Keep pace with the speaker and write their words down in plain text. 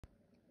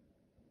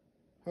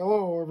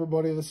Hello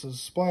everybody, this is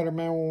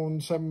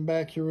Splatterman117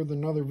 back here with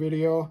another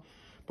video,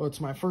 but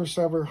it's my first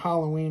ever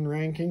Halloween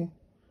ranking.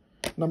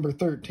 Number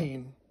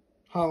 13,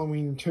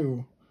 Halloween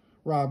 2,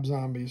 Rob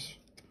Zombies.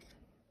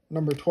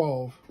 Number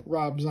 12,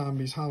 Rob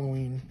Zombies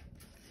Halloween.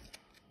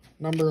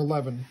 Number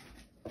 11,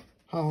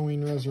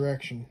 Halloween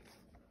Resurrection.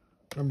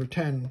 Number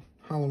 10,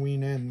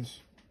 Halloween Ends.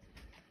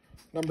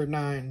 Number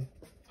 9,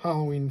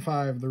 Halloween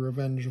 5, The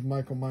Revenge of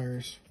Michael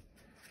Myers.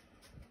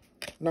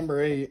 Number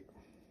 8,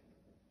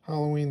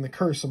 Halloween, The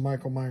Curse of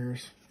Michael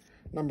Myers.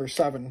 Number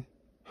 7,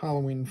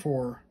 Halloween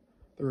 4,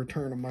 The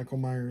Return of Michael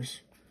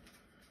Myers.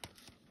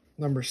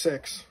 Number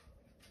 6,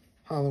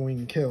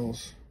 Halloween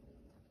Kills.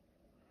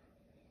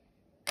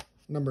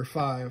 Number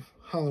 5,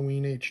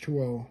 Halloween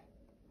H2O.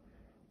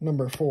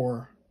 Number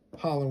 4,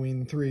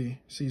 Halloween 3,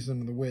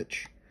 Season of the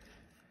Witch.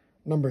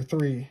 Number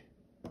 3,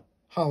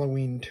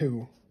 Halloween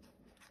 2,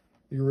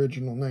 the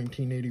original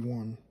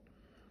 1981.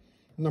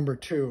 Number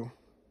 2,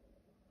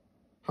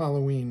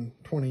 Halloween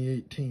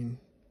 2018.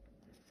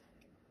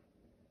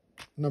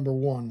 Number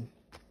 1,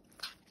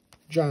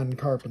 John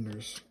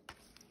Carpenter's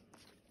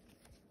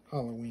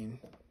Halloween.